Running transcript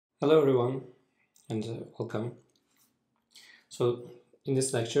Hello everyone and welcome. So in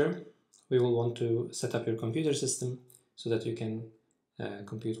this lecture we will want to set up your computer system so that you can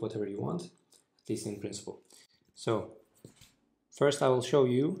compute whatever you want, at least in principle. So first I will show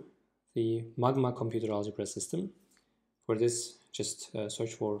you the Magma computer algebra system. For this just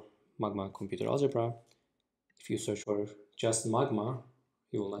search for Magma computer algebra. If you search for just Magma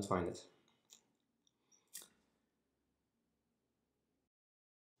you will not find it.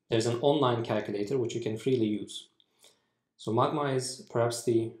 There's an online calculator which you can freely use. So Magma is perhaps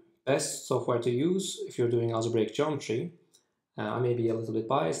the best software to use if you're doing algebraic geometry. I may be a little bit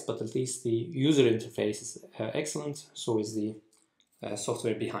biased, but at least the user interface is excellent, so is the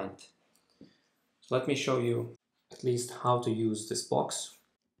software behind it. So let me show you at least how to use this box.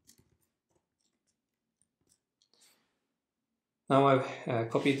 Now I've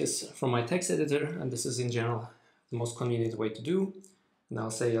copied this from my text editor, and this is in general the most convenient way to do. And I'll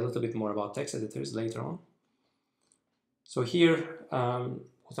say a little bit more about text editors later on. So here,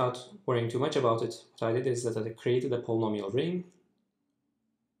 without worrying too much about it, what I did is that I created a polynomial ring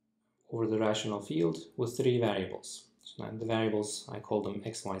over the rational field with three variables. So the variables, I call them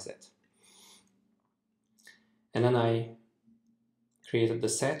x, y, z. And then I created the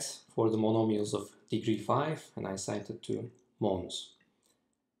set for the monomials of degree 5, and I assigned it to mons.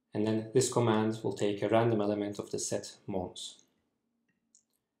 And then this command will take a random element of the set mons.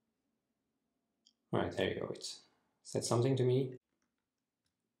 All right, there you go. It said something to me.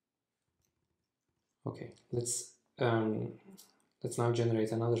 Okay, let's now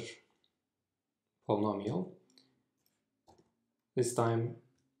generate another polynomial. This time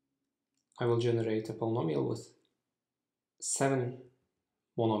I will generate a polynomial with 7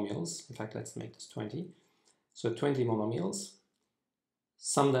 monomials. In fact, let's make this 20. So 20 monomials.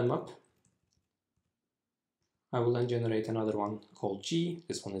 Sum them up. I will then generate another one called G.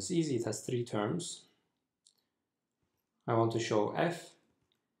 This one is easy, it has 3 terms. I want to show F.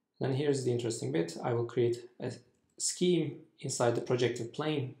 Then here's the interesting bit. I will create a scheme inside the projective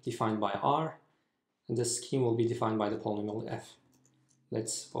plane defined by R, and this scheme will be defined by the polynomial F.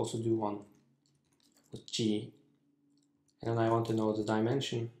 Let's also do one with G, and then I want to know the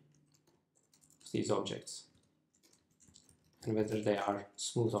dimension of these objects and whether they are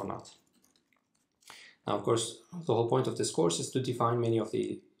smooth or not. Now, of course, the whole point of this course is to define many of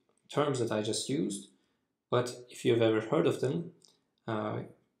the terms that I just used, but if you've ever heard of them,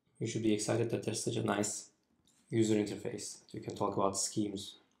 you should be excited that there's such a nice user interface. You can talk about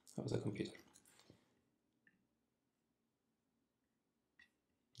schemes of the computer.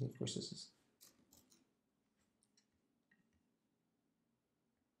 And of course, this is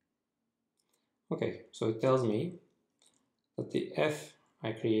okay. So it tells me that the F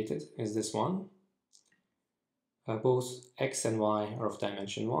I created is this one. Both x and y are of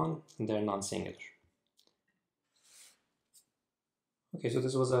dimension 1, and they're non-singular. Okay, so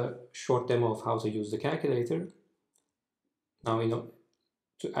this was a short demo of how to use the calculator. Now,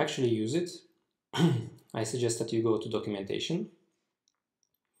 to actually use it, I suggest that you go to documentation,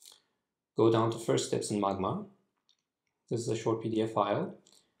 go down to first steps in Magma. This is a short PDF file,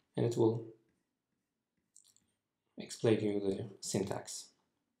 and it will explain to you the syntax,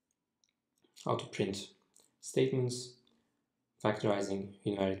 how to print statements, factorizing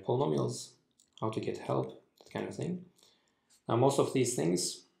univariate polynomials, how to get help, that kind of thing. Now, most of these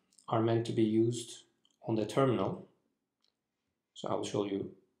things are meant to be used on the terminal. So I will show you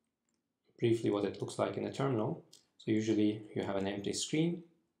briefly what it looks like in a terminal. So usually you have an empty screen,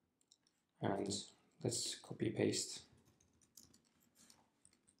 and let's copy paste.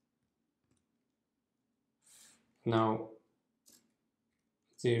 Now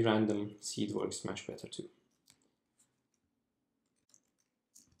the random seed works much better too.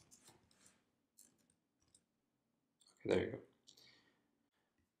 Okay, there you go.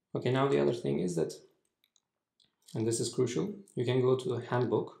 Okay, now the other thing is that, and this is crucial, you can go to the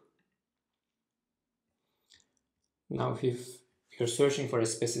handbook. Now if you're searching for a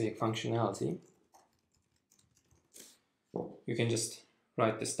specific functionality, you can just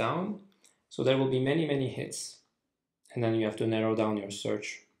write this down. So there will be many hits, and then you have to narrow down your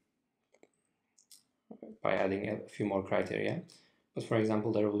search by adding a few more criteria. But for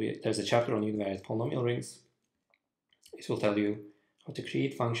example, there's a chapter on univariate polynomial rings. It will tell you how to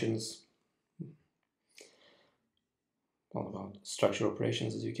create functions, all about structure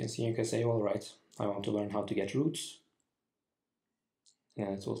operations. As you can see, you can say, all right, I want to learn how to get roots.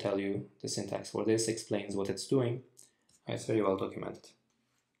 And it will tell you the syntax for this, explains what it's doing. It's very well documented.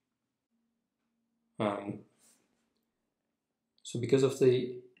 So because of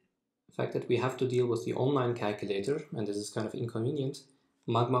the fact that we have to deal with the online calculator, and this is kind of inconvenient,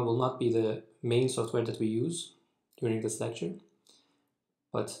 Magma will not be the main software that we use during this lecture,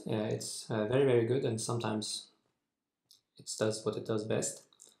 but it's very, very good, and sometimes it does what it does best.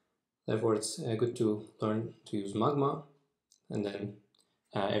 Therefore, it's good to learn to use Magma, and then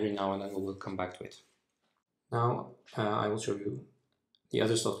every now and then we will come back to it. Now I will show you the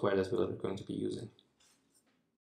other software that we're going to be using.